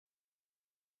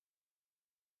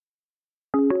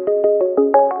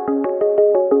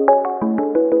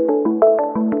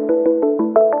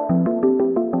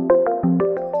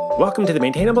Welcome to the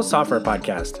Maintainable Software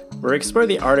Podcast, where we explore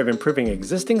the art of improving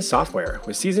existing software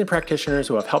with seasoned practitioners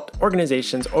who have helped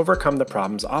organizations overcome the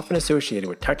problems often associated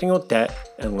with technical debt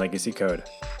and legacy code.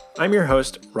 I'm your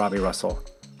host, Robbie Russell.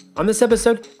 On this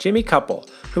episode, Jimmy Koppel,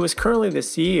 who is currently the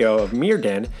CEO of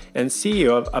Meerden and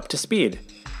CEO of Up to Speed.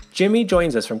 Jimmy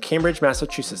joins us from Cambridge,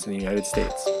 Massachusetts in the United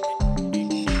States.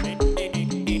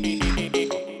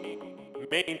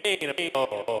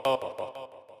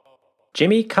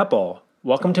 Jimmy Koppel,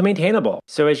 welcome to Maintainable.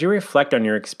 So as you reflect on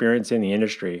your experience in the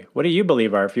industry, what do you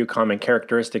believe are a few common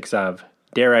characteristics of,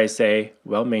 dare I say,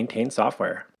 well-maintained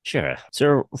software? Sure.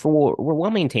 So for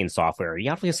well-maintained software,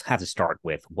 you obviously have to start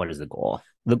with what is the goal?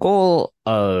 The goal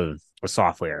of a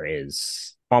software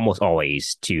is almost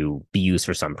always to be used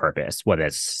for some purpose, whether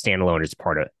it's standalone as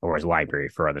part of or as a library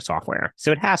for other software.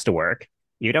 So it has to work.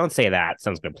 You don't say that,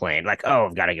 someone's going to complain, like, oh,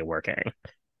 I've got to get working.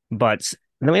 But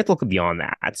then we have to look beyond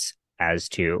that as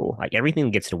to like everything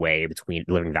that gets in the way between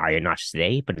delivering value, not just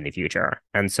today, but in the future.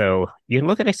 And so you can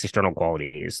look at its external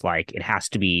qualities, like it has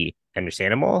to be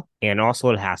understandable and also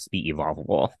it has to be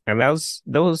evolvable. And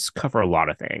those cover a lot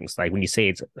of things. Like when you say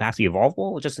it has to be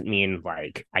evolvable, it doesn't mean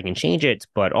like I can change it,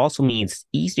 but also means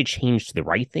easy to change to the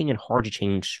right thing and hard to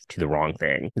change to the wrong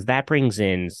thing. Because that brings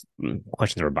in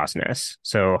questions of robustness.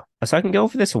 So I can go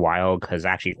over this a while because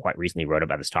I actually quite recently wrote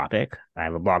about this topic. I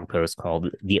have a blog post called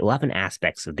The 11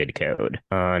 Aspects of Good Code.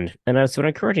 And so I'm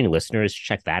encouraging listeners to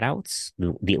check that out.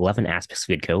 The 11 Aspects of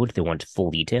Good Code, if they want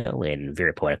full detail in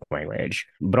very poetic language.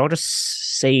 But I'll just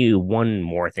say one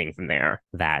more thing from there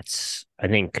that I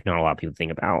think not a lot of people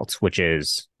think about, which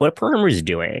is what a programmer is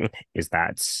doing is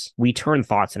that we turn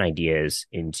thoughts and ideas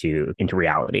into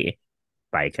reality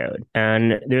by code.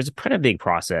 And there's a pretty big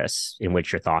process in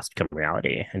which your thoughts become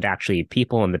reality. And actually,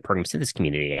 people in the program synthesis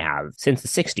community have, since the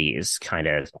 60s, kind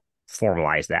of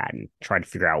formalize that and try to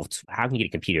figure out how can you get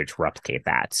a computer to replicate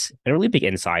that. And a really big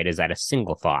insight is that a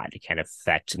single thought can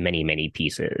affect many, many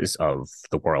pieces of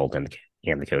the world and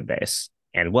the code base,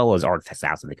 and well as artifacts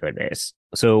out of the code base.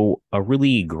 So a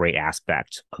really great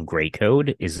aspect of great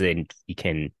code is that you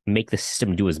can make the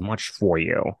system do as much for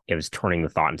you as turning the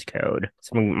thought into code.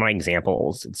 Some of my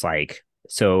examples, it's like,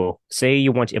 so say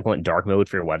you want to implement dark mode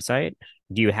for your website.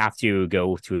 Do you have to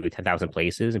go to 10,000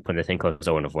 places and put the thing closed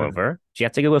over and over? Do you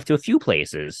have to go to a few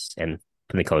places and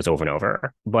put the closed over and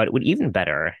over? But what even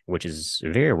better, which is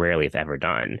very rarely if ever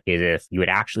done, is if you would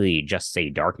actually just say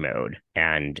dark mode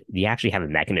and you actually have a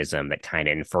mechanism that kind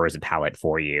of infers a palette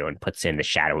for you and puts in the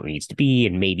shadow it needs to be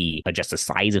and maybe adjust the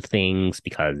size of things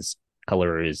because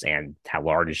colors and how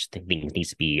large things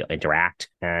needs to be interact.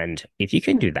 And if you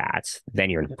can do that, then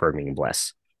you're in programming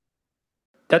bliss.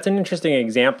 That's an interesting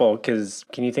example because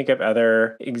can you think of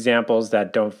other examples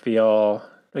that don't feel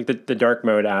like the dark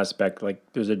mode aspect? Like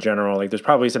there's a general, like there's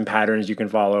probably some patterns you can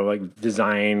follow, like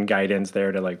design guidance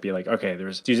there to like be like, okay,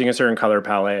 there's using a certain color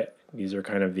palette. These are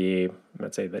kind of the,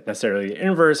 let's say that necessarily the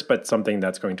inverse, but something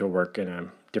that's going to work in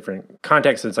a different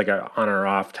context. It's like a on or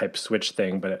off type switch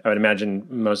thing. But I would imagine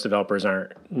most developers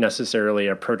aren't necessarily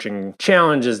approaching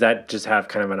challenges that just have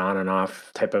kind of an on and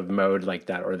off type of mode like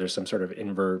that, or there's some sort of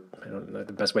invert. I don't know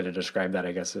the best way to describe that,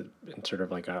 I guess, in sort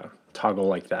of like a toggle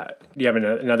like that. Do you have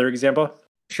another example?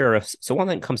 Sure. So one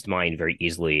that comes to mind very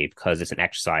easily because it's an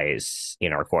exercise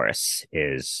in our course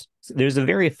is there's a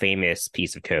very famous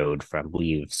piece of code from, I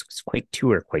believe, Quake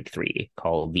 2 or Quake 3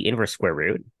 called the inverse square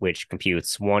root, which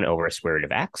computes 1 over square root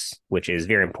of x, which is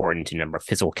very important to a number of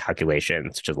physical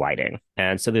calculations, such as lighting.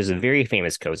 And so there's a very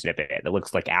famous code snippet that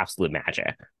looks like absolute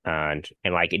magic. And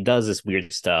like it does this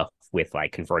weird stuff with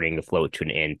like converting the float to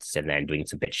an int and then doing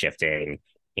some bit shifting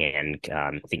and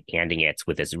ending it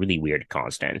with this really weird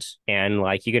constant. And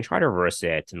like you can try to reverse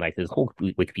it, and like there's a whole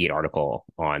Wikipedia article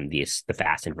on the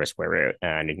fast inverse square root,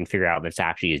 and you can figure out that it's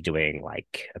actually is doing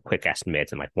like a quick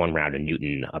estimate and like one round of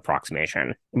Newton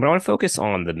approximation. But I want to focus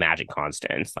on the magic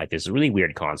constants. Like there's really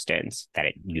weird constants that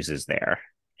it uses there.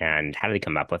 And how do they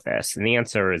come up with this? And the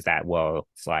answer is that, well,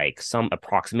 it's like some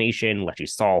approximation lets you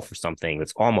solve for something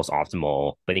that's almost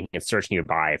optimal, but you can search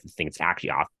nearby for the thing that's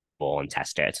actually optimal and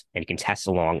test it. And you can test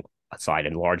alongside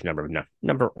a large number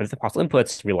of the possible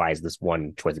inputs to realize this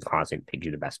one choice of constant gives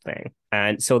you the best thing.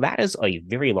 And so that is a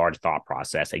very large thought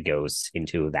process that goes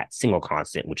into that single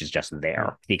constant, which is just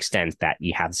there, to the extent that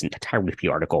you have this entire Wikipedia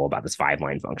article about this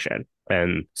 5-line function.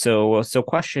 And so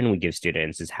question we give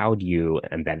students is how do you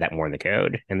embed that more in the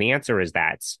code? And the answer is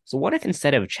that, so what if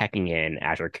instead of checking in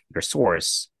as your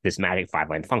source, this magic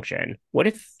 5-line function, what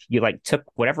if you like took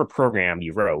whatever program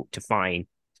you wrote to find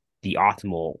the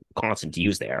optimal constant to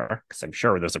use there, because I'm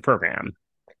sure there's a program,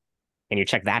 and you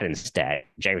check that instead,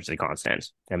 generate the constant,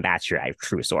 and that's your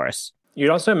true source. You'd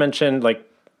also mentioned like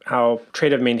how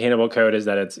trait of maintainable code is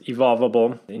that it's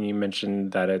evolvable, and you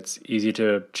mentioned that it's easy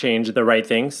to change the right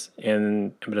things,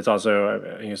 but it's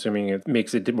also, I'm assuming, it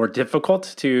makes it more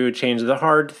difficult to change the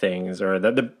hard things or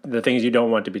the things you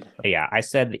don't want to be. Yeah, I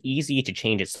said easy to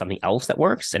change it to something else that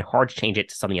works and hard to change it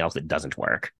to something else that doesn't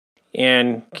work.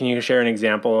 And can you share an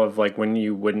example of like when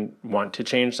you wouldn't want to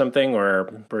change something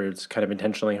or where it's kind of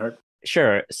intentionally hard?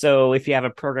 Sure. So if you have a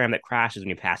program that crashes when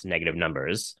you pass negative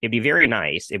numbers, it'd be very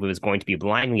nice if it was going to be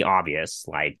blindly obvious,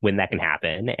 like when that can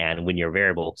happen and when your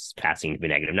variable's passing to a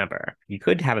negative number. You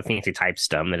could have a fancy type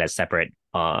system that has separate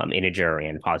integer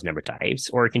and positive number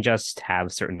types, or it can just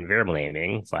have certain variable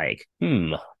namings like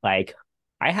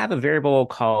I have a variable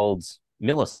called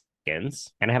milliseconds,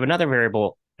 and I have another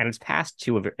variable, and it's passed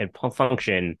to a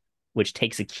function which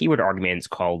takes a keyword argument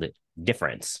called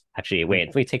difference. Actually, wait,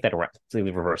 let me take that around. Let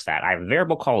me reverse that. I have a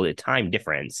variable called a time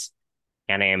difference,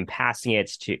 and I am passing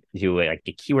it to like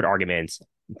a keyword argument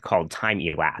called time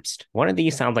elapsed. One of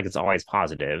these sounds like it's always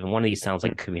positive, and one of these sounds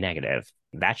like it could be negative.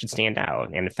 That should stand out.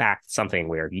 And in fact, something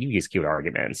where you use keyword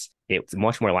arguments, it's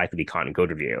much more likely to be caught in code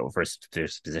review versus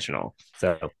positional.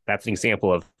 So that's an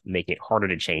example of making it harder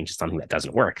to change something that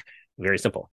doesn't work. Very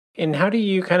simple. And how do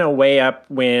you kind of weigh up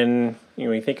when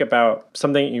you think about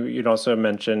something you'd also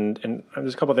mentioned, and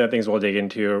there's a couple of other things we'll dig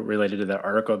into related to that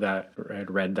article that I had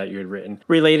read that you had written,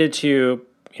 related to,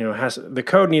 the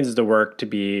code needs the work to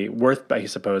be worth, I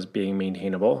suppose, being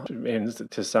maintainable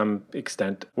and to some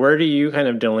extent. Where do you kind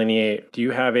of delineate? Do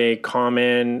you have a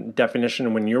common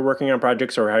definition when you're working on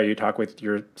projects, or how you talk with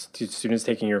your students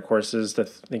taking your courses to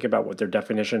think about what their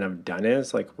definition of done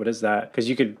is? Like, what is that? Because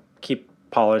you could keep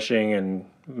polishing and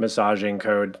massaging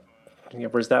code.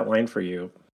 Where's that line for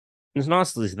you? It's not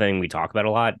this thing we talk about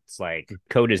a lot. It's like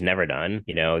code is never done.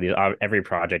 Every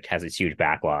project has its huge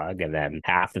backlog, and then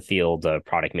half the field of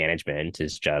product management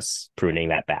is just pruning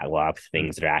that backlog for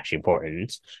things that are actually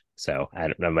important. So I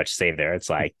don't know much to say there. It's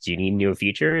like, do you need new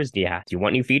features? Do you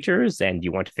want new features? And do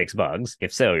you want to fix bugs?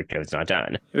 If so, your code's not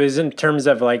done. It was in terms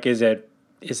of like, is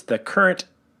the current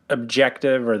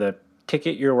objective or the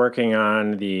ticket you're working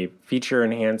on, the feature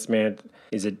enhancement,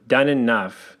 is it done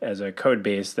enough as a code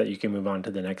base that you can move on to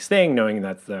the next thing, knowing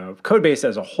that the code base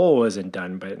as a whole isn't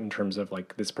done, but in terms of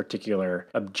like this particular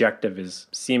objective is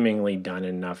seemingly done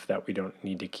enough that we don't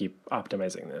need to keep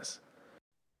optimizing this?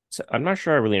 So I'm not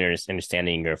sure I really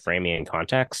understanding your framing and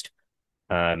context.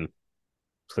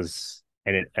 Because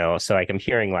so like I'm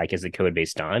hearing like, is the code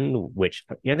base done? Which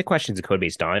the question is, the code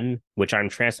base done? Which I'm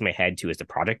transferring my head to, is the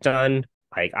project done?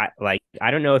 I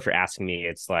don't know if you're asking me.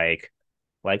 It's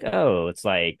oh, it's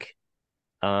like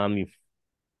there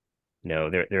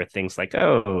are things like,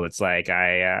 oh, it's like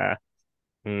I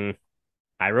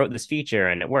wrote this feature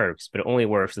and it works, but it only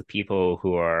works with people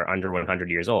who are under 100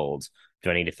 years old. Do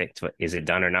I need to fix it? Is it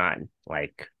done or not?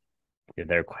 Like,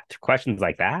 there are questions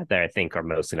like that I think are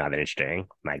mostly not that interesting.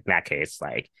 Like in that case,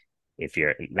 like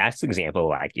that's an example,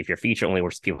 like if your feature only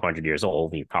works with people 100 years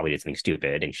old, you probably did something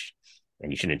stupid,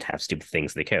 and you shouldn't have stupid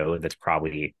things in the code that's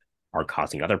probably are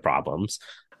causing other problems.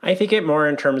 I think it more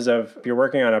in terms of if you're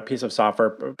working on a piece of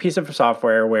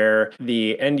software where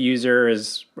the end user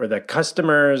is, or the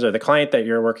customers or the client that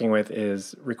you're working with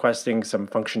is requesting some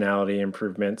functionality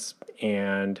improvements.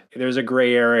 And there's a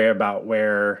gray area about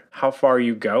how far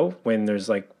you go when there's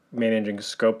like managing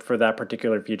scope for that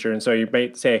particular feature. And so you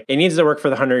might say it needs to work for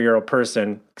the 100-year-old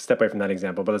person. Step away from that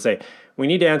example, but let's say we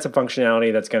need to add some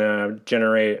functionality that's going to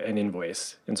generate an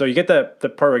invoice. And so you get the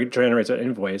part where it generates an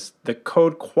invoice. The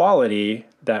code quality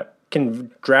that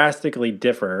can drastically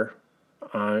differ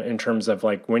in terms of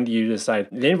like, when do you decide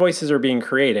the invoices are being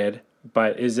created,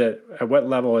 but at what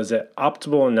level is it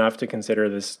optimal enough to consider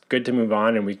this good to move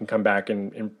on and we can come back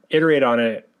and iterate on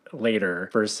it later,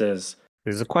 versus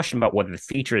there's a question about whether the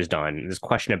feature is done. There's a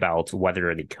question about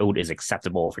whether the code is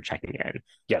acceptable for checking in.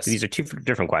 Yes. So these are two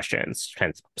different questions,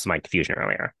 hence some of my confusion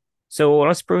earlier. So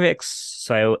let's prefix.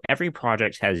 So every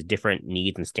project has different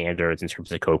needs and standards in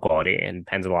terms of code quality, and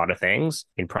depends on a lot of things.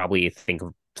 You can probably think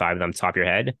of 5 of them top of your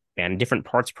head. And different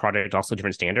parts of project also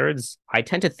different standards. I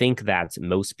tend to think that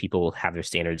most people have their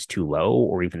standards too low,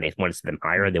 or even if they want to set them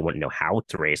higher, they wouldn't know how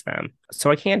to raise them. So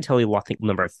I can tell you a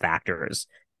number of factors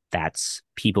that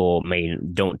people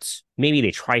maybe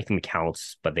they try to count,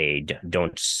 but they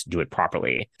don't do it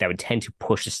properly, that would tend to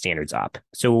push the standards up.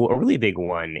 So a really big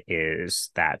one is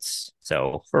that,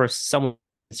 so first, someone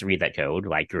needs to read that code,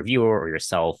 like your reviewer or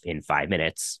yourself, in 5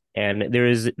 minutes. And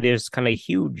there's kind of a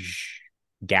huge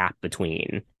gap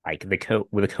between like the code,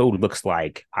 what the code looks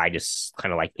like. I just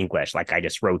kind of like English, like I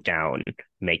just wrote down,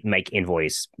 make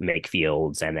invoice, make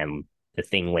fields, and then the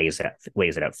thing lays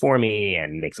it out for me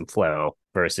and makes them flow,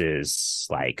 versus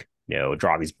like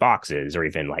draw these boxes or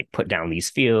even like put down these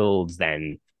fields.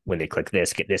 Then when they click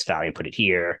this, get this value and put it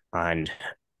here. And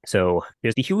so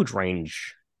there's a huge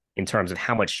range in terms of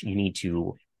how much you need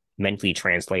to mentally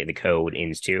translate the code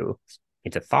into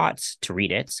thoughts to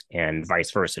read it and vice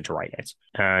versa to write it.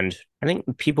 And I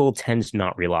think people tend to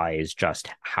not realize just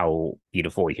how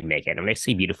beautiful you can make it. And when I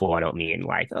say beautiful, I don't mean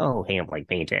like, oh, hey, I'm like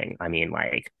painting. I mean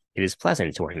like it is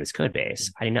pleasant to work in this code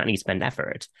base. I do not need to spend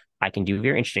effort. I can do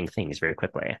very interesting things very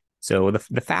quickly. So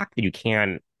the fact that you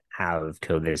can have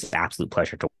code that is absolute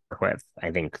pleasure to work with,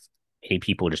 I think many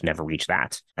people just never reach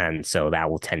that. And so that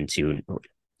will tend to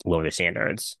lower the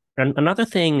standards. And another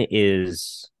thing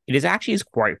is it is actually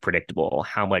quite predictable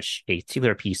how much the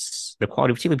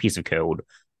quality of a particular piece of code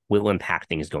will impact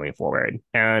things going forward.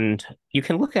 And you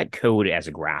can look at code as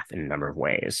a graph in a number of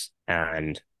ways.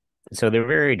 And so there are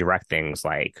very direct things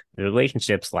like the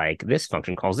relationships like this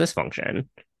function calls this function,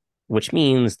 which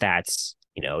means that,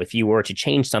 if you were to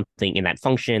change something in that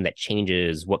function that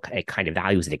changes what kind of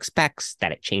values it expects,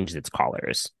 that it changes its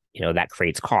callers, that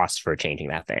creates costs for changing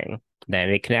that thing. Then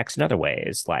it connects in other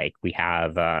ways, like we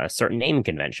have a certain naming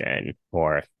convention,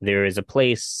 or there is a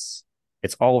place,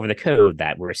 it's all over the code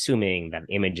that we're assuming that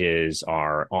images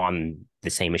are on the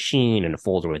same machine in a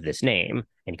folder with this name,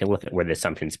 and you can look at where the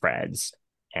assumption spreads.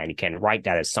 And you can write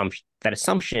that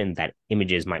assumption that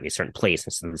images might be a certain place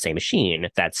instead of the same machine.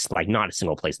 That's like not a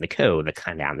single place in the code, that's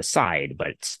kind of on the side, but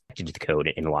it's connected to the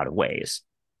code in a lot of ways.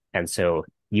 And so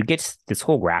you get this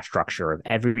whole graph structure of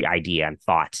every idea and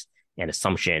thought and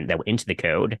assumption that went into the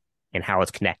code and how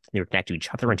they're connected to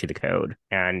each other into the code.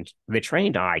 And the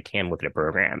trained eye can look at a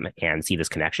program and see these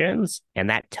connections. And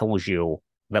that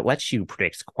lets you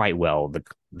predict quite well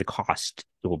the cost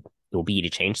it will be to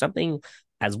change something,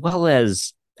 as well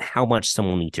as how much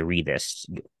someone will need to read this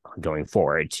going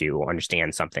forward to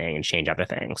understand something and change other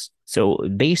things. So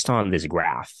based on this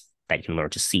graph that you can learn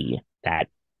to see, that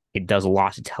it does a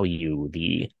lot to tell you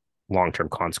the long-term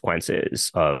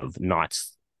consequences of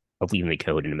leaving the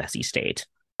code in a messy state.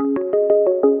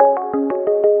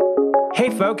 Hey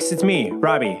folks, it's me,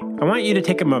 Robby. I want you to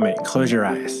take a moment and close your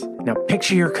eyes. Now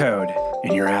picture your code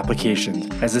and your applications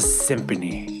as a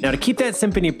symphony. Now to keep that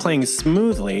symphony playing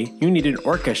smoothly, you need an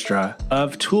orchestra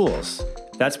of tools.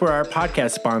 That's where our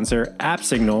podcast sponsor,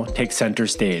 AppSignal, takes center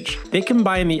stage. They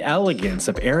combine the elegance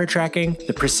of error tracking,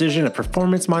 the precision of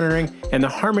performance monitoring, and the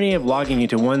harmony of logging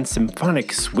into one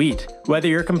symphonic suite. Whether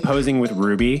you're composing with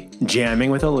Ruby, jamming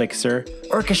with Elixir,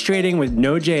 orchestrating with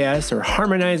Node.js, or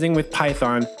harmonizing with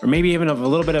Python, or maybe even a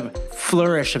little bit of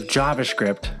flourish of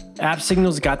JavaScript,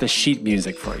 AppSignal's got the sheet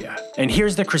music for you. And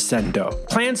here's the crescendo.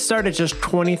 Plans start at just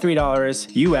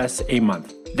 $23 US a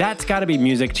month. That's got to be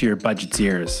music to your budget's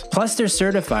ears. Plus, they're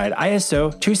certified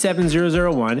ISO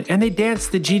 27001, and they dance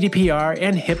the GDPR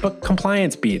and HIPAA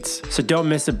compliance beats. So don't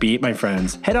miss a beat, my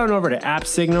friends. Head on over to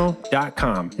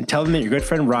appsignal.com and tell them that your good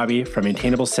friend Robby from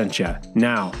Maintainable sent you.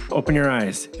 Now, open your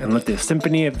eyes and let the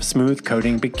symphony of smooth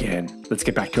coding begin. Let's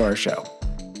get back to our show.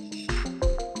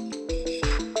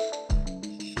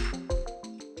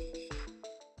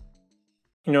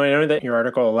 I know that your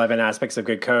article, 11 Aspects of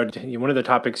Good Code, one of the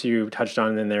topics you touched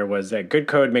on in there was that good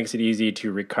code makes it easy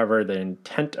to recover the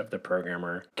intent of the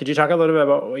programmer. Could you talk a little bit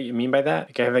about what you mean by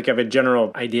that? I have a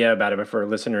general idea about it, but for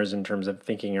listeners in terms of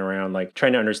thinking around,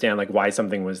 trying to understand why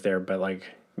something was there, but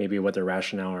maybe what the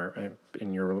rationale or,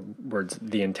 in your words,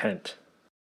 the intent.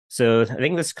 So I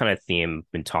think this kind of theme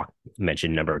been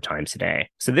mentioned a number of times today.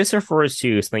 So this refers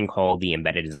to something called the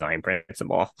embedded design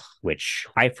principle, which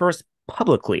I first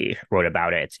publicly wrote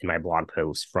about it in my blog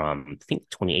post from, I think,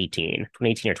 2018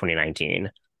 or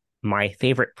 2019, my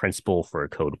favorite principle for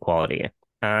code quality.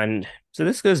 And so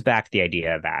this goes back to the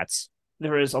idea that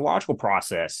there is a logical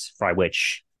process by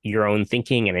which your own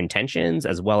thinking and intentions,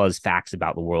 as well as facts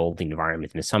about the world, the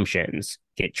environment, and assumptions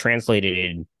get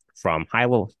translated from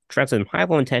high-level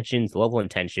intentions, low-level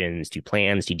intentions, to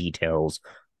plans, to details,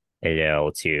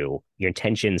 to your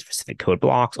intentions, specific code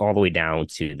blocks, all the way down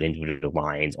to the individual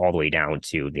lines, all the way down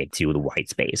to the white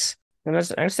space. And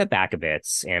I step back a bit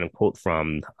and quote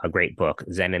from a great book,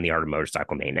 Zen and the Art of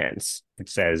Motorcycle Maintenance. It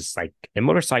says, a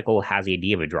motorcycle has the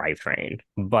idea of a drivetrain,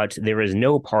 but there is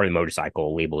no part of the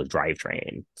motorcycle labeled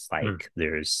drivetrain. It's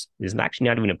there's actually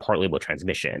not even a part labeled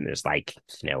transmission. There's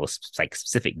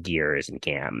specific gears and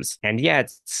cams. And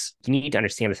yet you need to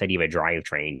understand this idea of a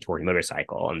drivetrain toward a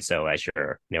motorcycle. And so as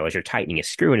you're tightening a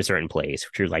screw in a certain place,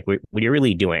 what you're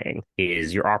really doing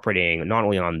is you're operating not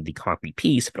only on the concrete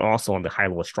piece, but also on the high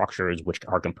level structures, which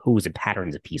are composed of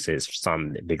patterns of pieces for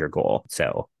some bigger goal.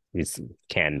 So This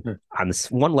can, Hmm. on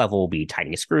this one level, be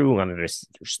tightening a screw, on this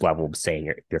level,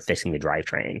 saying you're fixing the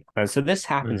drivetrain. And so this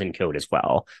happens Hmm. in code as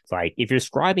well. It's like if you're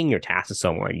describing your task to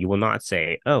someone, you will not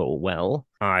say, "Oh, well,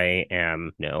 I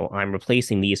am, I'm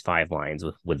replacing these 5 lines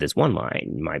with this one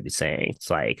line." You might be saying, it's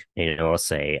like, let's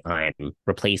say I'm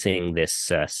replacing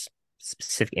this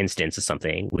specific instance of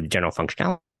something with general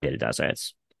functionality that it does it.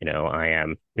 I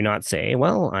am, do not say,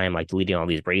 well, I'm like deleting all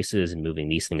these braces and moving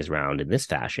these things around in this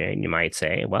fashion. You might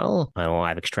say, well,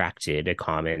 I've extracted a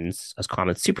common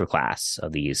superclass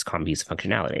of these common pieces of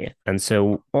functionality. And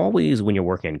so always when you're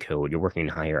working in code, you're working in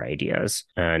higher ideas.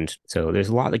 And so there's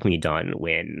a lot that can be done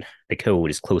when the code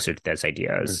is closer to those Hmm.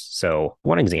 ideas. So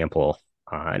one example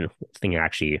on thing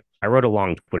actually I wrote a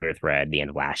long Twitter thread at the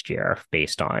end of last year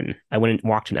based on I went and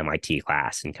walked an MIT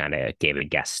class and kind of gave a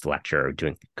guest lecture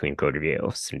doing clean code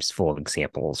reviews and just full of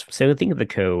examples. So think of the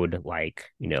code like,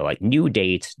 like new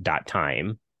date dot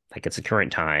time, like it's a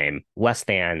current time, less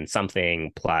than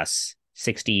something plus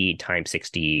 60 times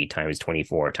 60 times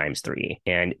 24 times 3.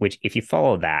 And which, if you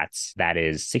follow that, that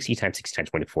is 60 times 60 times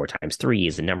 24 times 3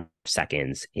 is the number of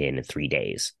seconds in 3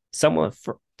 days. Someone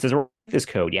for to this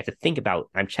code, you have to think about,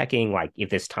 I'm checking like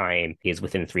if this time is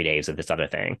within 3 days of this other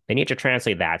thing. Then you have to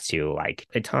translate that to like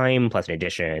a time plus an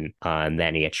addition. And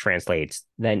then you translate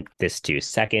then this to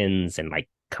seconds and like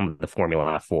come with the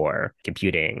formula for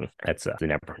computing. That's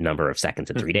the number of seconds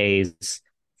in 3 days.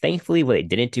 Thankfully, what they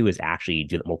didn't do is actually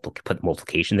do put the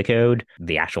multiplication in the code.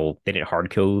 They didn't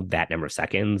hard code that number of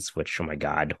seconds, which, oh my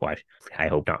God, I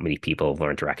hope not many people have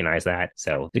learned to recognize that.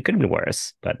 So it could have been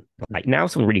worse. But like now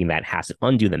someone reading that has to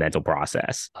undo the mental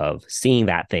process of seeing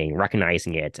that thing,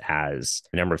 recognizing it as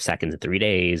the number of seconds in 3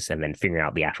 days, and then figuring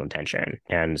out the actual intention.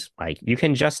 And like you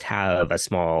can just have a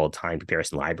small time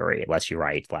comparison library unless you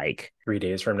write like 3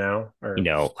 days from now, or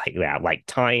like that, like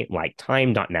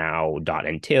time dot now dot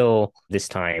until this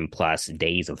time plus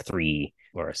days of 3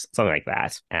 or something like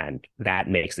that. And that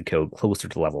makes the code closer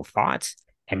to the level of thought.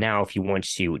 And now if you want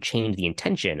to change the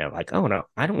intention of like, oh no,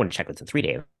 I don't want to check within 3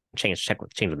 days. Change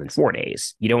within 4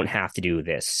 days. You don't have to do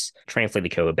this, translate the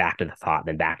code back to the thought,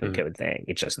 then back to the code thing.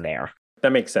 It's just there.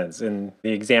 that makes sense. And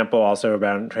the example also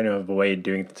about trying to avoid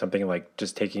doing something like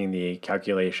just taking the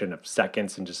calculation of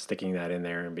seconds and just sticking that in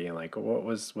there and being like,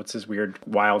 what's this weird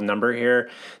wild number here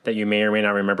that you may or may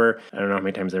not remember? I don't know how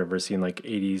many times I've ever seen like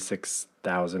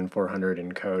 86,400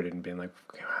 in code and being like,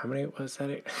 how many was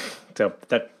that? So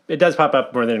that it does pop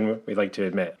up more than we'd like to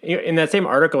admit. In that same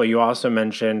article, you also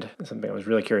mentioned something I was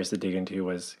really curious to dig into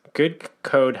was good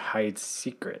code hides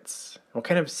secrets. What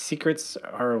kind of secrets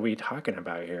are we talking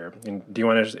about here? And do you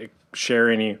want to share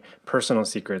any personal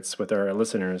secrets with our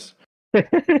listeners? No,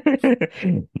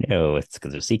 it's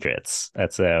because they're secrets.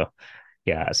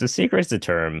 Yeah. So secret is a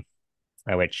term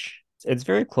which it's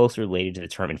very closely related to the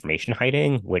term information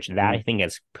hiding, which that I think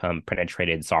has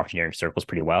penetrated software engineering circles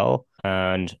pretty well.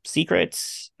 And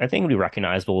secrets, I think, would be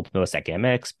recognizable to most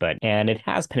academics, and it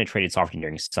has penetrated software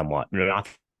engineering somewhat, but not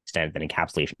extent that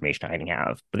encapsulation information hiding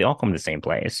have, but they all come to the same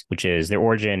place, which is their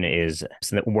origin is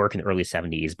work in the early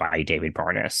 70s by David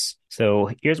Parnas.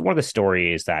 So here's one of the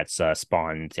stories that's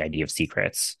spawned the idea of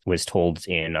secrets, was told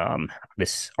in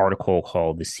this article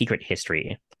called The Secret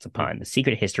History. It's a pun, The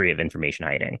Secret History of Information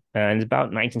Hiding. And it's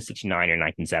about 1969 or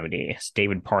 1970.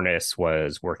 David Parnas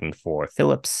was working for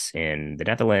Philips in the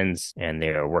Netherlands, and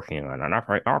they were working on an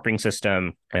operating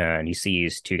system. And he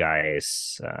sees two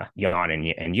guys, Jan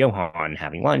and Johan,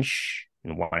 having lunch.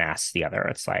 And one asks the other,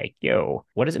 it's like, yo,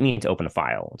 what does it mean to open a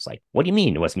file? It's like, what do you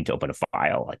mean? What does it mean to open a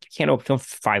file? Like, you can't open a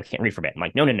file, you can't read from it. I'm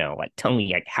like, no. Like, tell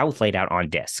me like how it's laid out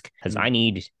on disk. Because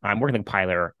I'm working the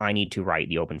compiler. I need to write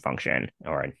the open function,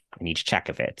 or I need to check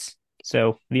if it's.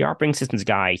 So the operating systems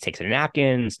guy takes a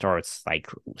napkin and starts like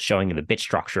showing the bit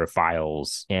structure of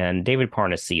files. And David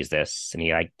Parnas sees this and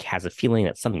he like has a feeling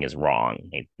that something is wrong.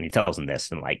 He tells him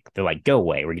this and like they're like, go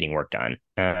away, we're getting work done.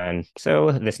 And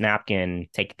so this napkin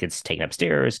gets taken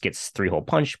upstairs, gets 3-hole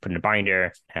punch, put in a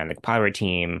binder, and the compiler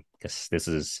team, because this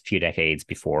is a few decades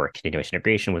before continuous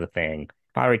integration was a thing,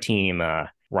 compiler team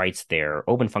writes their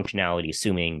open functionality,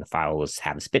 assuming the files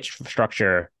have this bit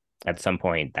structure. At some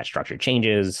point, that structure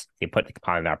changes. They put the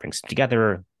compiler and operating system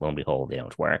together. Lo and behold, they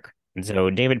don't work. And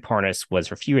so David Parnas was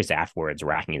for a few years afterwards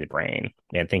racking his brain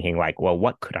and thinking like, well,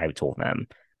 what could I have told them?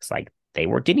 It's like they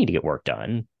did need to get work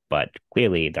done, but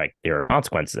clearly like there are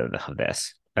consequences of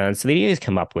this. And so the idea he's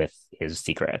come up with is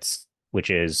secrets, which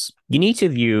is you need to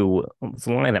view,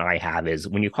 the line that I have is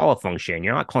when you call a function,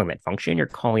 you're not calling that function, you're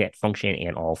calling it function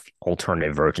and all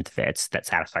alternative versions of it that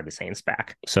satisfy the same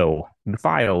spec. So the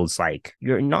files, like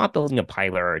you're not building a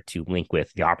piler to link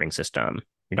with the operating system.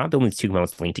 You're not building these two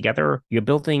components to link together. You're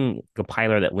building a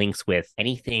compiler that links with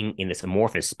anything in this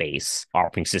amorphous space,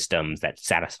 operating systems that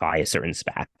satisfy a certain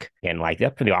spec. And like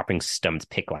up to the operating system to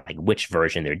pick like which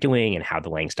version they're doing and how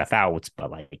they're laying stuff out.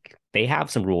 But like they have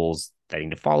some rules that they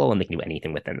need to follow and they can do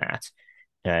anything within that.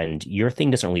 And your thing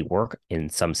doesn't really work in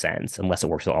some sense unless it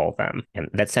works with all of them. And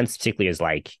that sense particularly is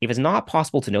like, if it's not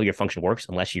possible to know your function works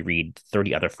unless you read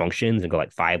 30 other functions and go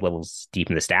like 5 levels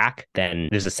deep in the stack, then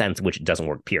there's a sense in which it doesn't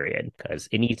work, period. Because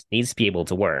it needs to be able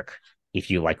to work if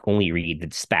you like only read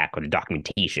the spec or the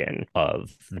documentation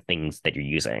of the things that you're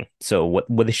using. So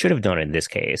what they should have done in this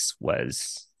case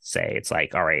was say, it's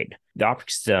like, all right, the operating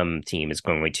system team is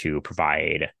going to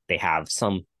provide, they have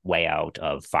some layout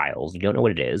of files. You don't know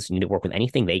what it is. You need to work with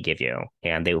anything they give you.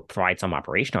 And they will provide some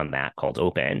operation on that called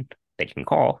open that you can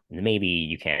call. And maybe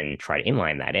you can try to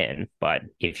inline that in. But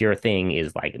if your thing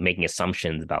is like making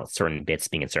assumptions about certain bits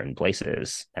being in certain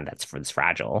places, and that's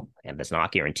fragile and that's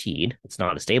not guaranteed, it's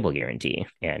not a stable guarantee.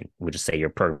 And we'll just say your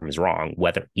program is wrong,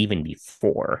 whether even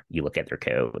before you look at their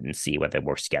code and see whether it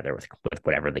works together with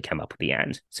whatever they come up with at the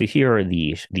end. So here are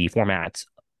the formats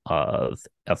of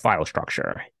a file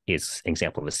structure is an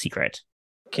example of a secret.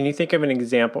 Can you think of an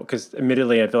example? Because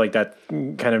admittedly, I feel like that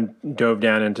kind of dove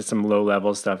down into some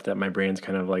low-level stuff that my brain's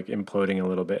kind of like imploding a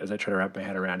little bit as I try to wrap my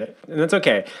head around it. And that's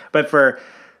okay. But for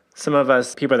some of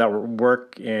us, people that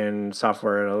work in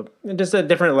software, just a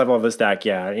different level of the stack,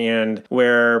 yeah. And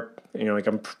where, you know, like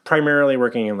I'm primarily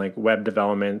working in like web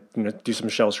development, you know, do some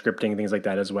shell scripting, things like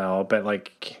that as well. But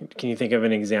like, can you think of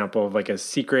an example of like a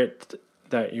secret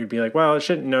that you'd be like, well, it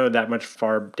shouldn't know that much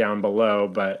far down below,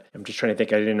 but I'm just trying to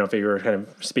think. I didn't know if you were kind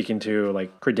of speaking to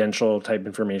like credential type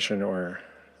information or...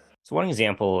 So one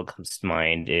example that comes to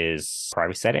mind is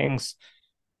privacy settings.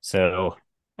 So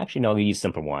actually, no, I'll use a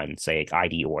simple one, say like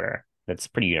ID order. That's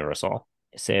pretty universal.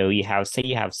 So you have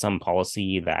some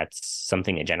policy that's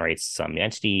something that generates some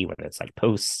entity, whether it's like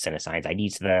posts and assigns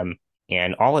IDs to them.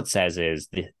 And all it says is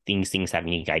these things have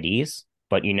unique IDs,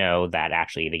 but you know that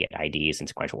actually they get IDs in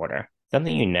sequential order.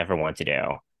 Something you never want to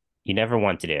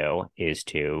do is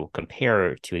to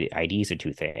compare to the IDs of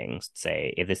two things.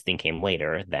 Say, if this thing came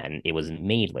later, then it was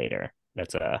made later.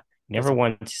 Never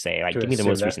want to say, like, give me the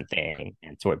most recent thing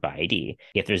and sort by ID.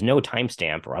 If there's no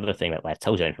timestamp or other thing that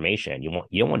tells you that information, you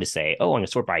don't want to say, oh, I'm going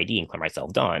to sort by ID and declare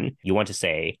myself done. You want to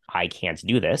say, I can't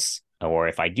do this. Or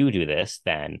if I do this,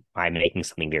 then I'm making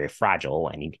something very fragile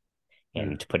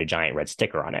and to put a giant red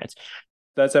sticker on it.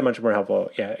 That's a much more helpful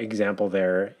example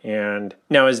there. And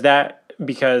now is that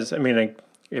because, I mean, like,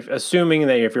 assuming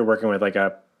that if you're working with like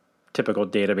a typical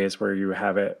database where you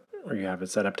have it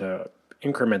set up to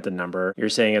increment the number, you're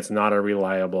saying it's not a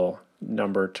reliable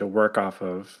number to work off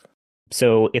of.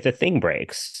 So if the thing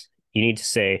breaks, you need to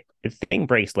say if the thing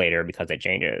breaks later because it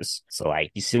changes. So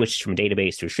like you switch from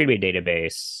database to a distributed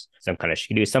database,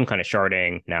 you do some kind of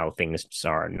sharding. Now things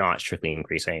are not strictly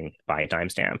increasing by a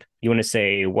timestamp. You want to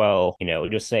say, well,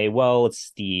 just say, well,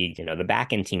 it's the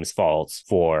backend team's fault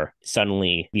for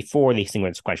suddenly before these things were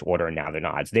in sequential order and now they're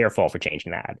not. It's their fault for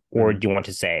changing that. Or do you want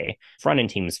to say front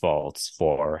end team's fault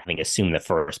for having assumed the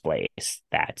first place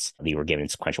that they were given in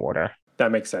sequential order?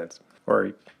 That makes sense.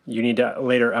 Or you need to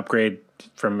later upgrade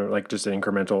from like just an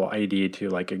incremental ID to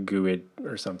like a GUID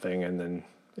or something, and then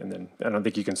I don't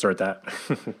think you can sort that.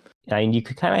 And you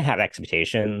could kind of have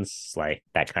expectations like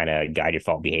that kind of guide your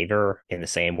default behavior in the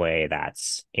same way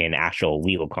that's in actual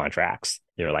legal contracts.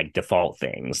 They're like default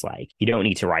things. Like you don't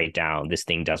need to write down this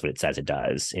thing does what it says it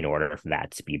does in order for that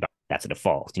to be, that's a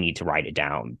default. You need to write it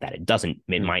down that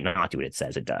it might not do what it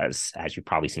says it does, as you've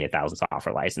probably seen 1,000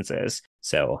 software licenses.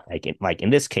 So like in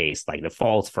this case, like the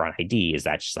default for an ID is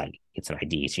that just like it's an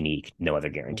ID, it's unique, no other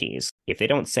guarantees. If they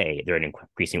don't say they're in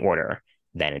increasing order,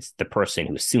 then it's the person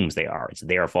who assumes they are. It's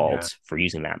their fault for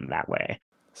using them that way.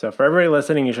 So for everybody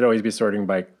listening, you should always be sorting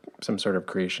by some sort of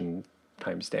creation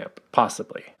timestamp,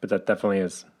 possibly. But that definitely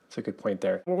is, it's a good point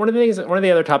there. One of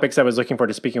the other topics I was looking forward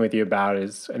to speaking with you about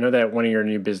is, I know that one of your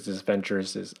new business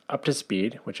ventures is Up to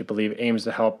Speed, which I believe aims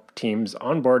to help teams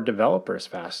onboard developers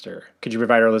faster. Could you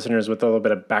provide our listeners with a little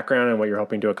bit of background on what you're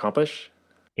hoping to accomplish?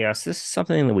 Yes, this is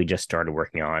something that we just started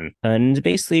working on, and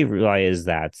basically realized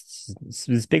that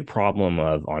this big problem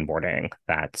of onboarding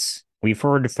that we've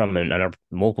heard from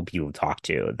multiple people we've talked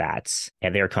to that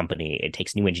at their company, it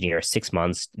takes a new engineer 6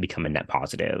 months to become a net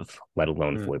positive, let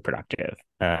alone fully productive.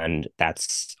 And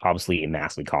that's obviously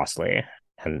massively costly.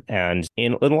 And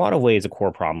in a lot of ways, a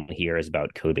core problem here is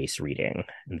about code-based reading.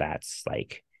 That's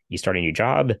like, you start a new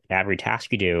job, every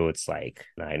task you do, it's like,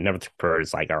 I never prefer,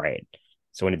 it's like, all right,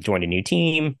 so when I joined a new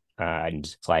team, And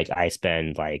it's like I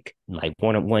spend like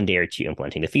one day or two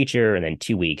implementing the feature, and then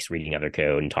 2 weeks reading other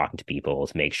code and talking to people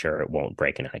to make sure it won't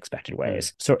break in unexpected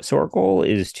ways. So our goal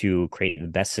is to create the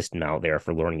best system out there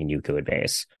for learning a new code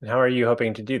base. And how are you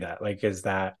hoping to do that? Like, is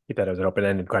that, keep that as an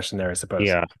open-ended question there, I suppose.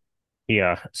 Yeah,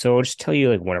 yeah. So I'll just tell you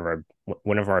like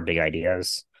one of our big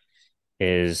ideas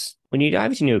is when you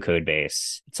dive into a new code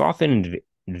base, it's often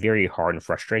very hard and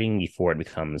frustrating before it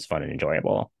becomes fun and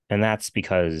enjoyable. And that's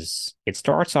because it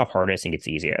starts off hardest and gets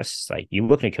easiest. Like you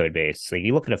look at a code base, like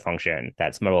you look at a function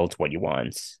that's modeled to what you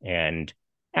want. And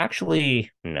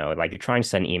actually, like you're trying to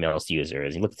send emails to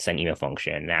users, you look at the send email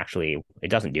function, and actually it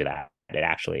doesn't do that. It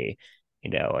actually,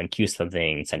 enqueues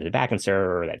something, sends to the backend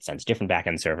server that sends different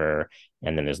backend server.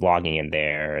 And then there's logging in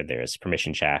there, there's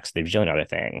permission checks, there's a other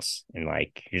things. And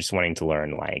like you're just wanting to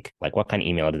learn like what kind of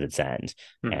email does it send?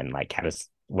 And like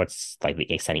what's like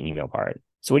the sending email part.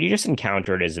 So what you just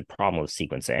encountered is a problem with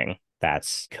sequencing.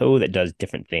 That's code that does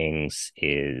different things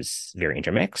is very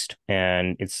intermixed,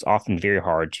 and it's often very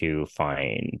hard to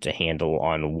find a handle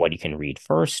on what you can read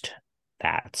first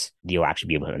that you'll actually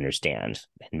be able to understand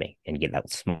and get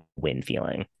that small win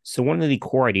feeling. So one of the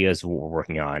core ideas of what we're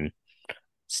working on,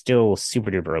 still super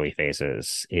duper early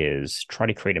phases, is try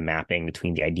to create a mapping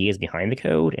between the ideas behind the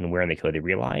code and where in the code they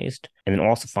realized, and then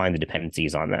also find the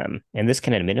dependencies on them. And this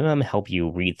can, at a minimum, help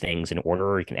you read things in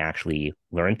order. You can actually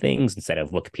learn things instead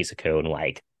of look at a piece of code and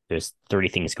like, there's 30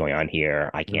 things going on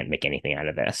here. I can't make anything out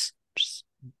of this. Just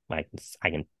like I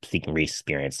can speak from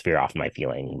experience, very often my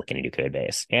feeling looking at a new code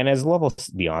base. And as levels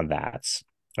beyond that,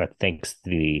 thanks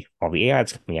to all the AI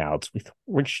that's coming out, what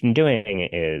we're doing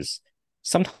is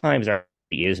sometimes there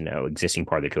is no existing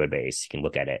part of the code base. You can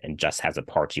look at it and just has the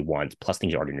parts you want, plus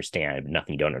things you already understand, but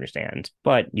nothing you don't understand.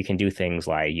 But you can do things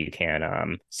like you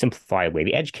can simplify away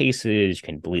the edge cases, you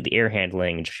can delete the error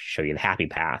handling, and just show you the happy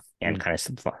path, and kind of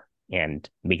simplify and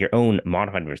make your own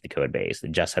modified version of the code base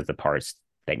that just has the parts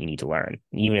that you need to learn.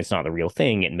 And even if it's not the real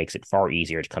thing, it makes it far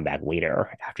easier to come back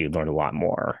later after you learn a lot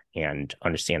more and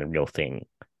understand the real thing,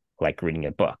 like reading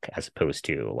a book, as opposed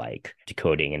to like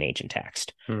decoding an ancient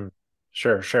text.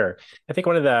 Sure. I think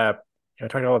one of the,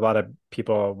 talking to a lot of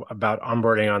people about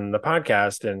onboarding on the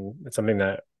podcast, and it's something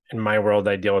that in my world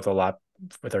I deal with a lot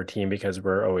with our team because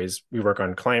we work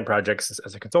on client projects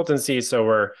as a consultancy.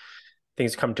 So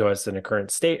things come to us in a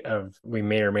current state of, we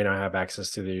may or may not have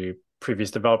access to the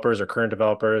previous developers or current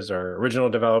developers or original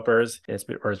developers. It's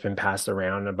been passed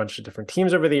around a bunch of different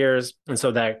teams over the years. And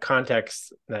so that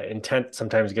context, that intent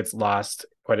sometimes gets lost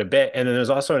quite a bit. And then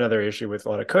there's also another issue with a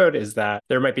lot of code is that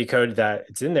there might be code that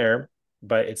it's in there,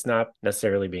 but it's not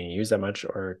necessarily being used that much,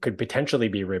 or could potentially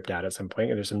be ripped out at some point.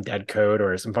 There's some dead code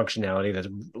or some functionality that's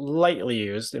lightly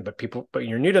used, but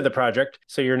you're new to the project.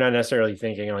 So you're not necessarily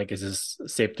thinking like, is this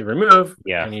safe to remove?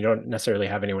 Yeah. And you don't necessarily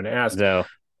have anyone to ask.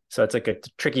 So it's like a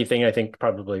tricky thing, I think,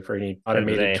 probably for any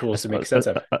automated tools to make sense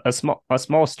of. A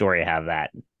small story I have that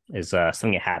is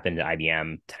something that happened at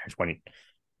IBM 10 or 20, I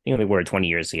think they were 20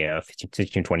 years ago,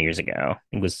 15, 20 years ago.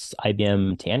 It was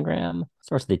IBM Tangram,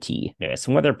 starts with the T. Yeah,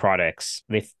 some other products,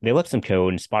 they looked at some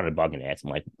code and spotted a bug in it. I'm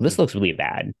like, this looks really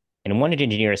bad. And one of the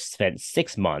engineers spent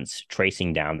 6 months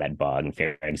tracing down that bug and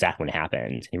figuring out exactly what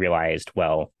happened. He realized,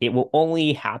 well, it will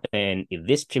only happen if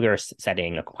this particular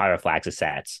setting of compiler flags is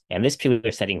set, and this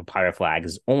particular setting of compiler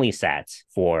flags is only set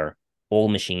for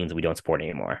old machines that we don't support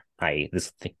anymore.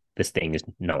 This thing is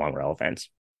no longer relevant.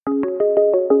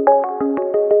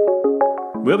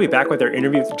 We'll be back with our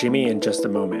interview with Jimmy in just a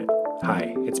moment.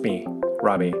 Hi, it's me,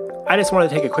 Robby. I just want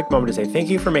to take a quick moment to say thank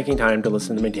you for making time to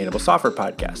listen to the Maintainable Software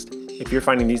Podcast. If you're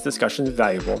finding these discussions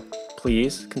valuable,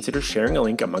 please consider sharing a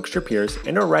link amongst your peers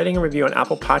and/or writing a review on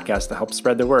Apple Podcasts to help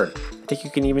spread the word. I think you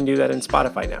can even do that in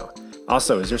Spotify now.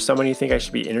 Also, is there someone you think I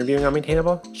should be interviewing on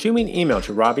Maintainable? Shoot me an email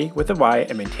to Robby with a Y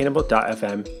at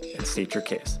maintainable.fm and state your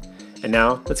case. And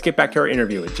now, let's get back to our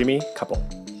interview with Jimmy Koppel.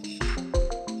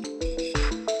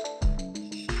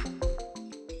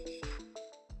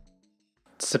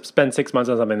 To spend 6 months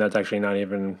on something that's actually not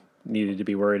even needed to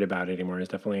be worried about anymore is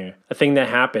definitely a thing that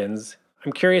happens.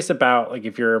 I'm curious about like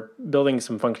if you're building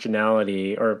some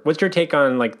functionality, or what's your take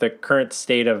on like the current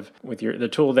state of with the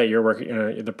tool that you're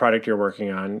working, the product you're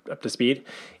working on, up to speed,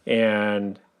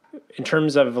 and in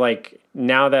terms of like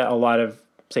now that a lot of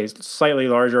say slightly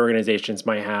larger organizations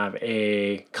might have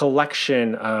a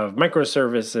collection of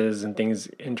microservices and things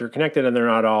interconnected, and they're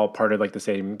not all part of like the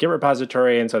same Git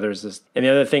repository. And so there's this, and the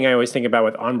other thing I always think about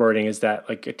with onboarding is that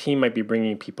like a team might be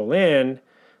bringing people in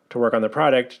to work on the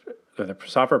product or the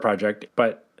software project,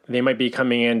 but they might be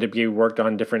coming in to be worked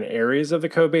on different areas of the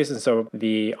code base. And so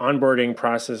the onboarding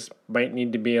process might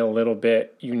need to be a little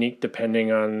bit unique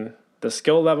depending on the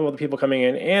skill level of the people coming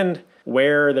in and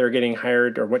where they're getting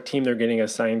hired or what team they're getting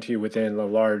assigned to within a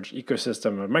large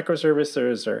ecosystem of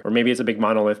microservices, or maybe it's a big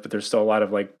monolith, but there's still a lot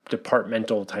of like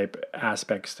departmental type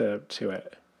aspects to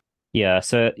it.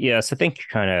 So I think you're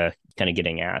kind of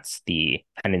getting at the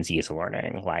tendencies of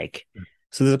learning.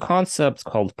 So there's a concept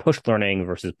called push learning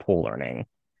versus pull learning.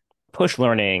 Push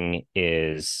learning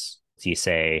is, so you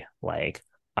say, like,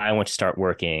 I want to start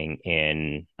working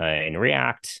in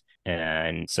React,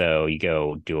 and so you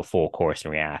go do a full course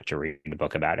in React or read a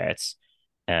book about it.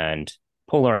 And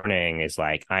pull learning is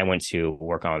like, I want to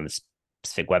work on this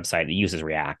specific website that uses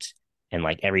React, and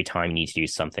like every time you need to do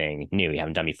something new you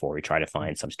haven't done before, you try to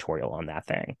find some tutorial on that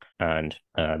thing. And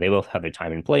they both have their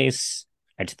time and place.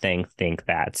 I think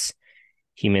that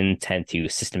humans tend to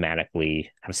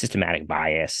systematically have a systematic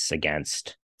bias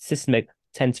against systemic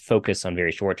tend to focus on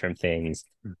very short-term things.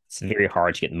 It's very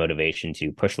hard to get the motivation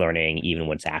to push learning, even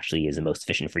when it actually is the most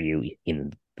efficient for you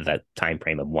in the time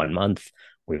frame of 1 month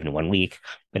or even 1 week.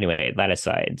 But anyway, that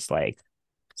aside, it's like,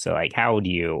 so like, how do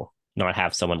you not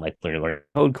have someone like learn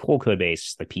whole code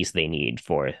base, the piece they need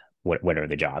for whatever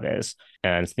the job is?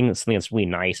 And something that's really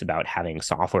nice about having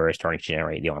software starting to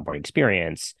generate the onboarding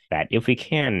experience, that if we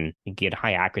can get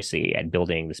high accuracy at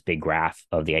building this big graph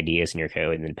of the ideas in your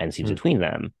code and the dependencies between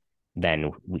them,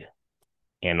 then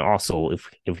and also if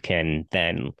we can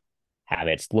then have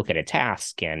it look at a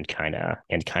task and kind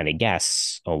of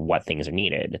guess what things are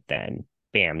needed, then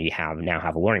bam, you now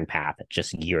have a learning path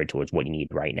just geared towards what you need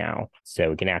right now.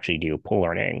 So we can actually do pull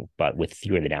learning, but with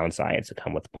fewer of the downsides that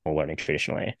come with pull learning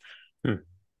traditionally.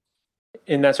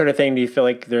 In that sort of thing, do you feel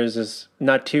like there's this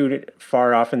not too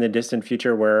far off in the distant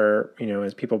future where,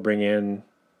 as people bring in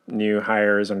new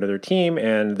hires under their team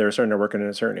and they're starting to work in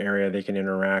a certain area, they can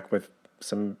interact with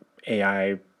some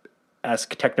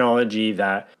AI-esque technology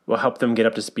that will help them get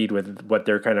up to speed with what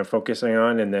they're kind of focusing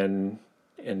on,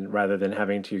 and rather than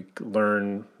having to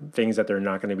learn things that they're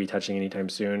not going to be touching anytime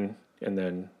soon, and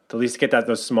then at least get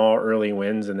those small early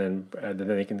wins, and then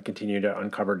they can continue to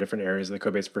uncover different areas of the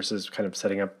code base versus kind of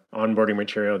setting up onboarding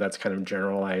material that's kind of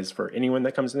generalized for anyone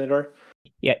that comes in the door.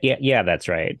 Yeah, that's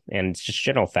right. And it's just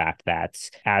general fact that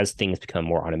as things become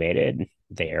more automated,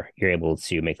 you're able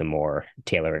to make them more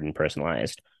tailored and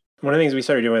personalized. One of the things we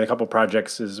started doing with a couple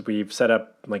projects is we've set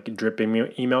up like drip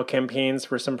email campaigns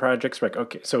for some projects. Like,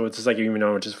 okay, so it's just like,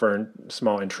 just for a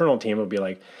small internal team, it'll be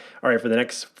like, all right, for the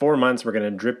next 4 months, we're going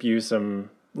to drip you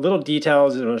some little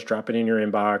details and just drop it in your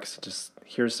inbox. Just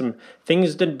here's some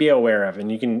things to be aware of,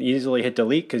 and you can easily hit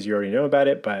delete because you already know about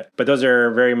it. But those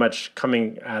are very much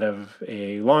coming out of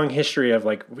a long history of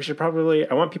like,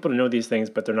 I want people to know these things,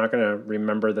 but they're not going to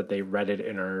remember that they read it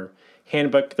in our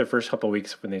handbook the first couple of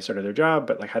weeks when they started their job.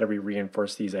 But like, how do we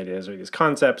reinforce these ideas or these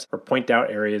concepts, or point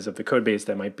out areas of the code base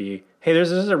that might be, hey,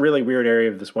 this is a really weird area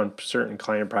of this one certain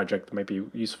client project that might be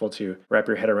useful to wrap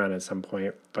your head around at some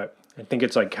point. But I think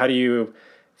it's like, how do you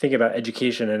think about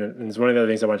education? And it's one of the other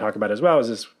things I want to talk about as well,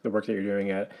 is the work that you're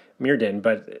doing at Meerden,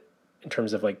 but in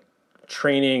terms of like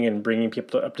training and bringing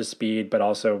people up to speed, but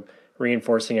also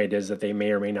reinforcing ideas that they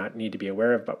may or may not need to be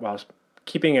aware of, but while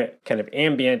keeping it kind of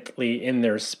ambiently in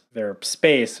their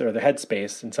space or their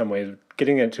headspace in some ways,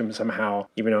 getting it to them somehow,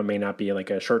 even though it may not be like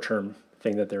a short-term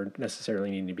thing that they're necessarily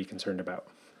needing to be concerned about.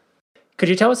 Could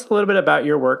you tell us a little bit about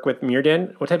your work with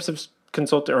Meerden? What types of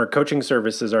consulting or coaching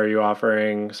services are you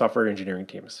offering software engineering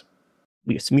teams?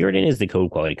 Meerden is the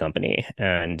code quality company,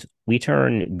 and we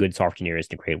turn good software engineers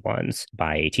into great ones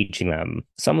by teaching them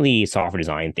some of the software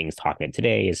design things talking about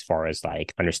today, as far as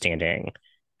like understanding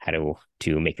how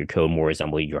to make your code more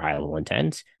resemble your high-level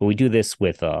intent. But we do this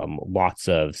with lots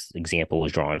of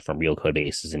examples drawn from real code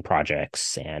bases and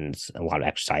projects, and a lot of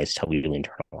exercise to help you really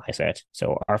internalize it.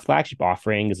 So our flagship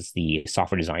offering is the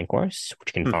software design course,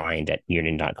 which you can find at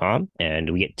meerden.com. And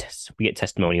we get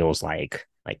testimonials like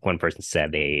one person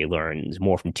said they learned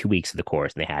more from 2 weeks of the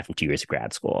course than they had from 2 years of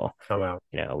grad school. Oh, wow.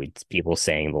 People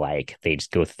saying like they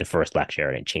just go through the first lecture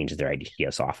and it changes their idea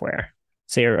of software.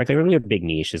 So like a really big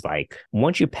niche is like,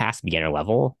 once you pass beginner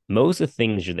level, most of the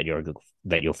things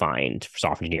that you'll find for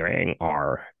software engineering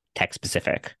are tech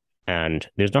specific, and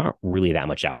there's not really that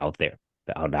much out there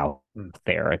about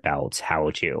how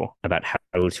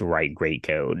to write great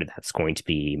code that's going to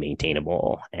be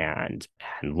maintainable and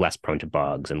less prone to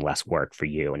bugs and less work for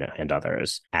you and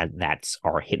others. And that's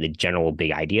the general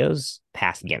big ideas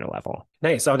past beginner level.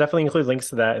 Nice. I'll definitely include links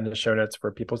to that in the show notes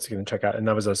for people to check out. And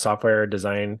that was a software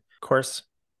design course?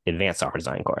 Advanced software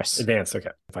design course. Advanced,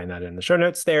 okay. Find that in the show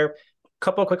notes there.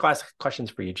 Couple of quick last questions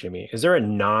for you, Jimmy. Is there a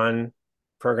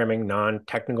non-programming,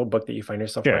 non-technical book that you find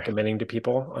yourself recommending to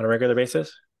people on a regular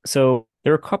basis? So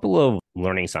there are a couple of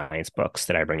learning science books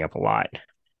that I bring up a lot.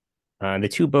 The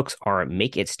two books are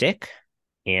Make It Stick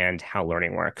and How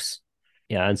Learning Works.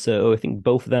 Yeah, and so I think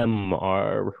both of them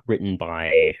are written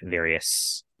by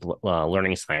various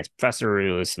learning science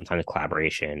professors, sometimes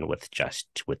collaboration with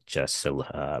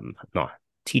not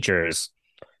teachers.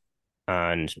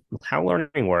 And How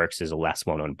Learning Works is a less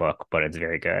well-known book, but it's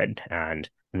very good. And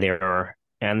there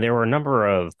were a number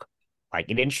of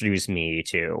it introduced me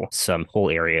to some whole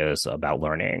areas about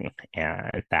learning,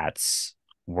 and that's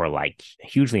were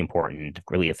hugely important,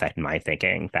 really affected my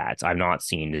thinking that I've not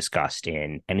seen discussed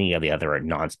in any of the other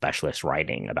non-specialist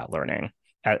writing about learning.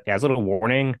 As a little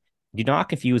warning, do not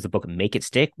confuse the book Make It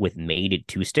Stick with Made It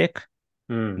to Stick.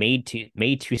 Hmm. Made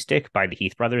to Stick by the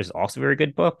Heath brothers is also a very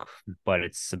good book, but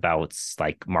it's about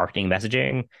marketing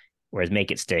messaging, whereas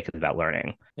Make It Stick is about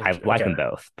learning. I like Okay. them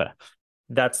both, but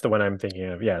That's the one I'm thinking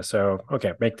of. Yeah. So,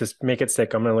 okay, make it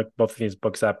stick. I'm going to look both of these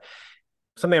books up.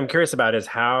 Something I'm curious about is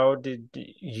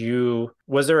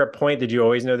was there a point, did you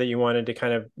always know that you wanted to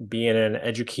kind of be in an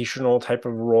educational type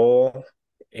of role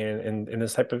in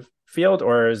this type of field?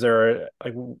 Or is there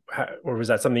or was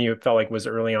that something you felt like was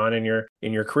early on in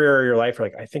your career or your life?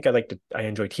 Or I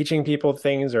enjoy teaching people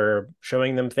things or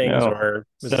showing them things, no. or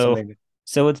was it So something?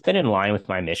 so it's been in line with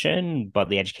my mission, but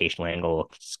the educational angle,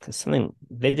 something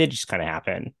they did just kind of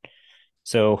happen.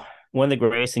 So one of the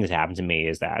greatest things that happened to me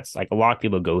is that a lot of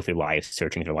people go through life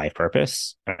searching for life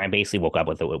purpose. And I basically woke up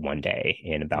with it one day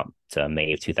in about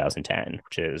May of 2010,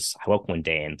 which is I woke one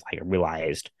day and I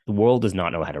realized the world does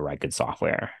not know how to write good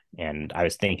software. And I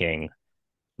was thinking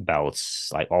about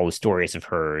all the stories I've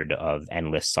heard of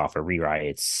endless software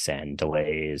rewrites and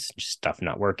delays, just stuff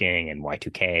not working and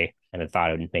Y2K. And I thought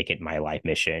I would make it my life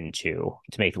mission to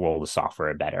make the world of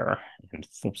software better and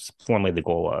formulate the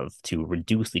goal of to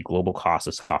reduce the global cost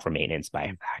of software maintenance by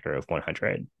a factor of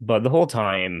 100. But the whole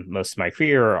time, most of my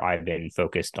career, I've been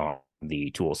focused on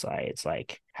the tool side. It's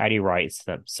how do you write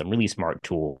some really smart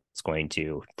tool that's going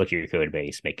to look at your code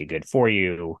base, make it good for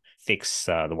you, fix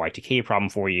the Y2K problem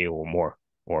for you,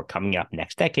 or coming up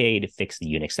next decade, fix the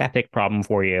Unix epic problem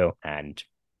for you, and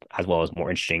as well as more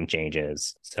interesting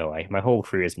changes. So my whole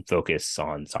career has been focused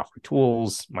on software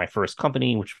tools. My first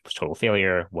company, which was total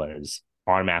failure, was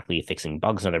automatically fixing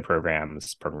bugs in other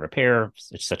programs, program repair.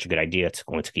 It's such a good idea. It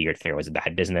only took a year to figure out it was a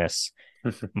bad business.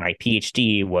 My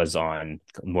PhD was on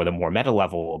the more meta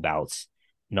level about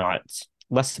not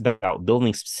less about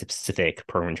building specific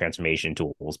program transformation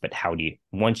tools, but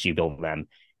once you build them,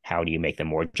 how do you make them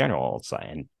more general?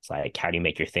 How do you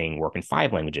make your thing work in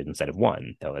 5 languages instead of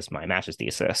 1? That was my master's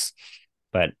thesis.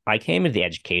 But I came into the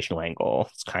educational angle.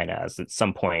 It's kind of at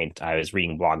some point I was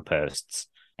reading blog posts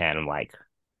and I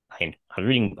was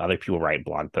reading other people write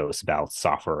blog posts about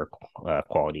software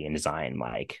quality and design.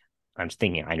 I'm just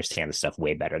thinking I understand this stuff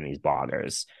way better than these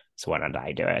bloggers. So why don't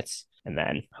I do it? And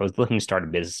then I was looking to start a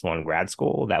business in grad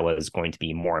school that was going to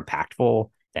be more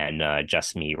impactful than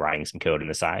just me writing some code on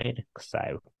the side.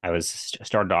 Because I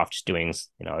started off just doing,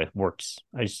 it worked.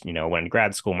 Went to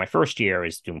grad school. My first year I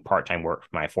was doing part-time work for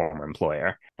my former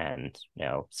employer. And,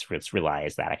 it's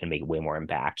realized that I can make way more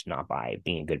impact, not by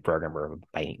being a good programmer,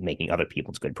 but by making other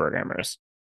people's good programmers.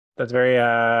 That's very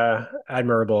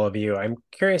admirable of you. I'm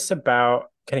curious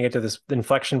about kind of get to this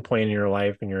inflection point in your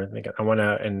life, and you're thinking, I want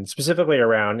to, and specifically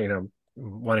around,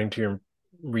 wanting to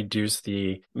reduce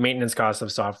the maintenance cost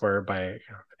of software by, I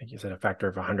think you said a factor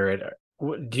of 100.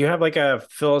 Do you have a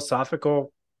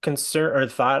philosophical concern or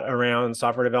thought around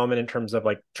software development in terms of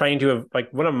trying to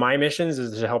one of my missions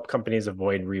is to help companies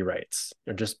avoid rewrites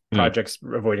or just projects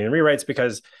avoiding rewrites,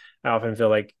 because I often feel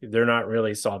like they're not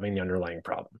really solving the underlying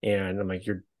problem. And I'm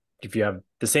if you have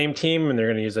the same team and they're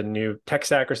going to use a new tech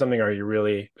stack or something,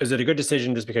 is it a good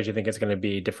decision just because you think it's going to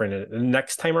be different the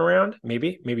next time around?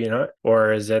 Maybe not.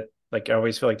 Or is it I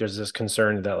always feel like there's this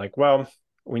concern that well,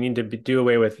 we need to do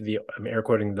away with I'm air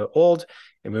quoting the old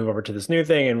and move over to this new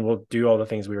thing, and we'll do all the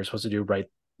things we were supposed to do right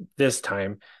this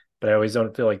time. But I always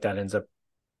don't feel like that ends up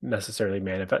necessarily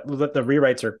manifest. The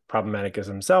rewrites are problematic as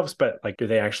themselves, but do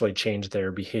they actually change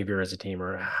their behavior as a team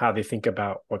or how they think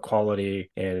about what quality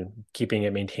and keeping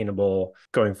it maintainable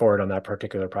going forward on that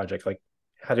particular project?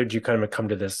 How did you kind of come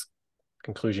to this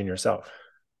conclusion yourself?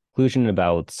 Conclusion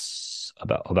about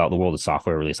the world of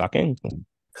software really sucking.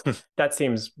 That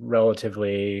seems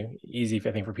relatively easy,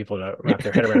 I think, for people to wrap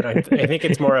their head around. I think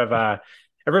it's more of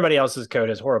everybody else's code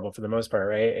is horrible for the most part,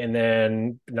 right? And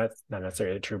then not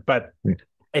necessarily true, but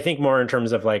I think more in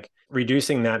terms of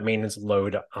reducing that maintenance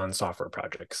load on software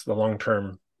projects. The long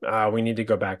term, we need to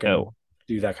go back and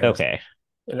do that kind of stuff,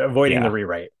 and avoiding the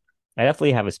rewrite. I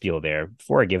definitely have a spiel there.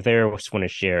 Before I give there, I just want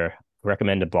to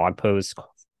recommend a blog post.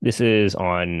 This is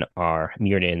on our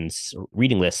Muirden's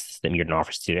reading lists that Muirden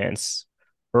offers students.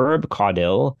 Herb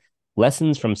Caudill,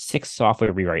 Lessons from Six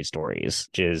Software Rewrite Stories,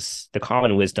 which is the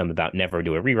common wisdom about never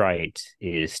do a rewrite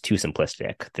is too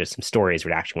simplistic. There's some stories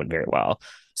where it actually went very well.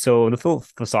 So the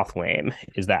philosophical aim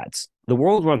is that the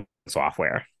world runs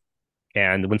software.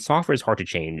 And when software is hard to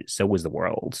change, so is the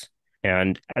world.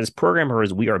 And as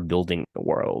programmers, we are building the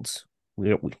world.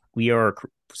 We are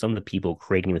some of the people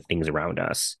creating the things around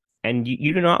us. And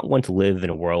you do not want to live in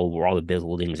a world where all the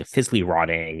buildings are physically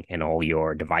rotting and all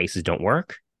your devices don't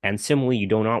work. And similarly, you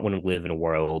do not want to live in a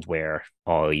world where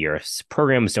all your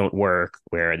programs don't work,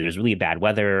 where there's really bad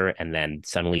weather, and then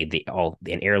suddenly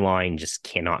an airline just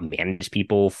cannot manage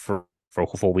people for a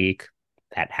full week.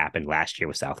 That happened last year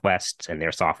with Southwest and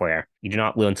their software. You do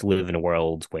not want to live in a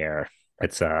world where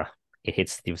it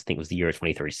hits, I think it was the year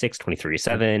 2036,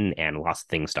 2037, and lots of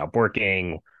things stop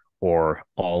working, or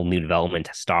all new development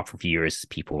has stopped for a few years as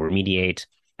people remediate.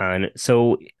 And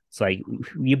so it's like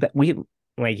we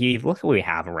like, you look at what we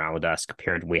have around us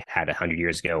compared to what we had 100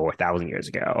 years ago or 1,000 years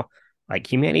ago.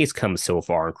 Like, humanity has come so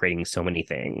far in creating so many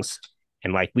things.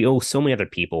 And like, we owe so many other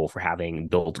people for having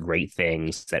built great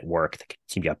things that work, that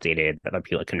can be updated, that other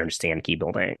people can understand and keep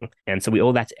building. And so we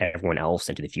owe that to everyone else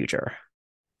into the future.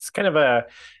 It's kind of a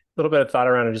little bit of thought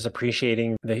around just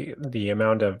appreciating the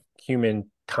amount of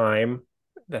human time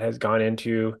that has gone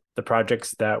into the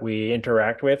projects that we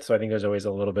interact with. So I think there's always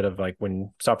a little bit of like,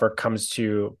 when software comes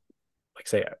to, like,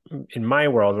 say, in my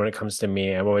world, when it comes to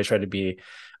me, I've always tried to be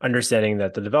understanding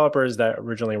that the developers that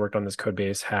originally worked on this code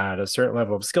base had a certain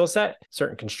level of skill set,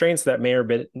 certain constraints that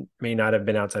may not have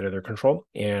been outside of their control.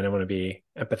 And I want to be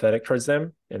empathetic towards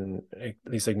them and at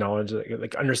least acknowledge,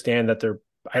 like understand that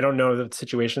I don't know the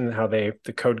situation, how the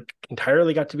code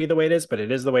entirely got to be the way it is, but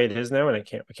it is the way it is now. And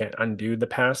we can't undo the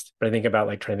past. But I think about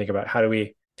trying to think about how do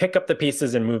we pick up the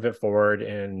pieces and move it forward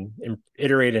and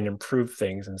iterate and improve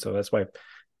things. And so that's why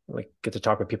get to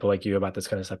talk with people like you about this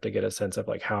kind of stuff, to get a sense of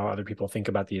like how other people think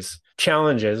about these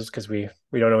challenges, because we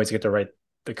don't always get to write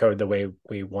the code the way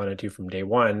we wanted to from day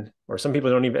one. Or some people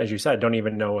don't even, as you said, don't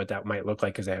even know what that might look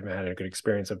like because they haven't had a good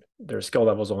experience of their skill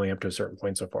levels only up to a certain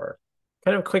point so far.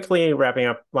 Kind of quickly wrapping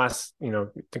up,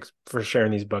 thanks for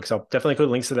sharing these books. I'll definitely include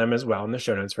links to them as well in the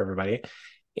show notes for everybody.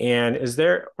 And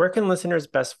where can listeners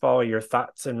best follow your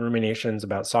thoughts and ruminations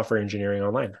about software engineering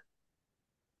online?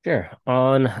 Sure.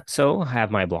 So I have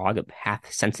my blog at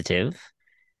Path Sensitive,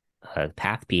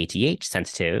 Path PATH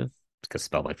Sensitive, because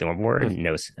spelled like the one word,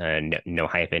 no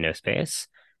hyphen, no space.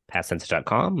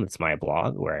 PathSensitive.com. It's my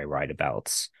blog where I write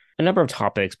about a number of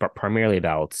topics, but primarily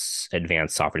about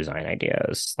advanced software design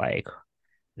ideas, like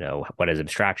what is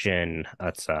abstraction?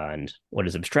 And what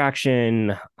is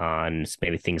abstraction? On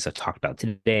maybe things I've talked about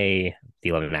today, the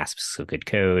 11 aspects of good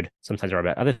code. Sometimes I write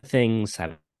about other things. I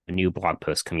have a new blog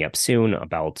post coming up soon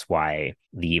about why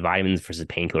the vitamins versus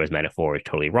painkillers metaphor is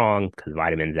totally wrong, because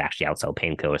vitamins actually outsell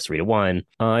painkillers 3-1.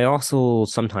 I also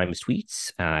sometimes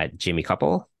tweet at Jimmy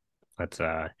Koppel.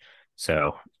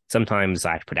 So sometimes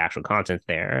I put actual content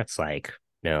there. It's like,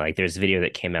 there's a video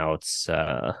that came out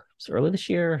early this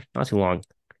year, not too long,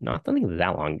 not something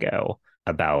that long ago,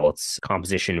 about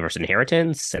composition versus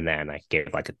inheritance. And then I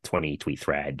gave like a 20 tweet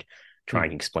thread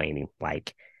trying to explain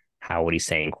like how what he's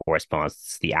saying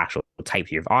corresponds to the actual type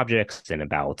of objects and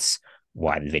about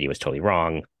why the video is totally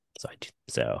wrong.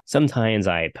 So sometimes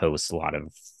I post a lot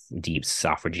of deep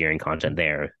software engineering content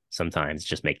there. Sometimes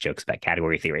just make jokes about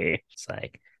category theory. It's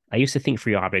like, I used to think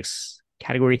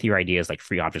category theory ideas like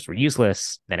free objects were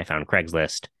useless. Then I found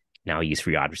Craigslist. Now I use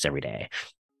free objects every day.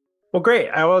 Well, great.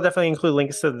 I will definitely include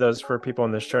links to those for people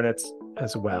in the show notes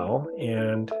as well.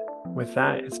 And with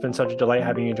that, it's been such a delight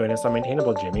having you join us on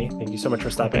Maintainable, Jimmy. Thank you so much for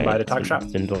stopping by to talk shop.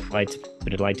 It's been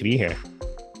a delight to be here.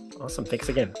 Awesome. Thanks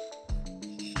again.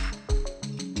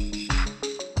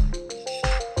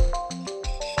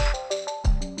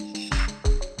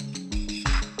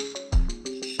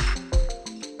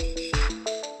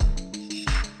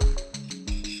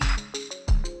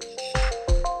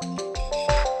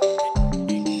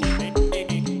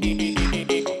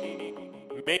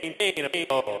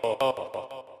 Maintainable.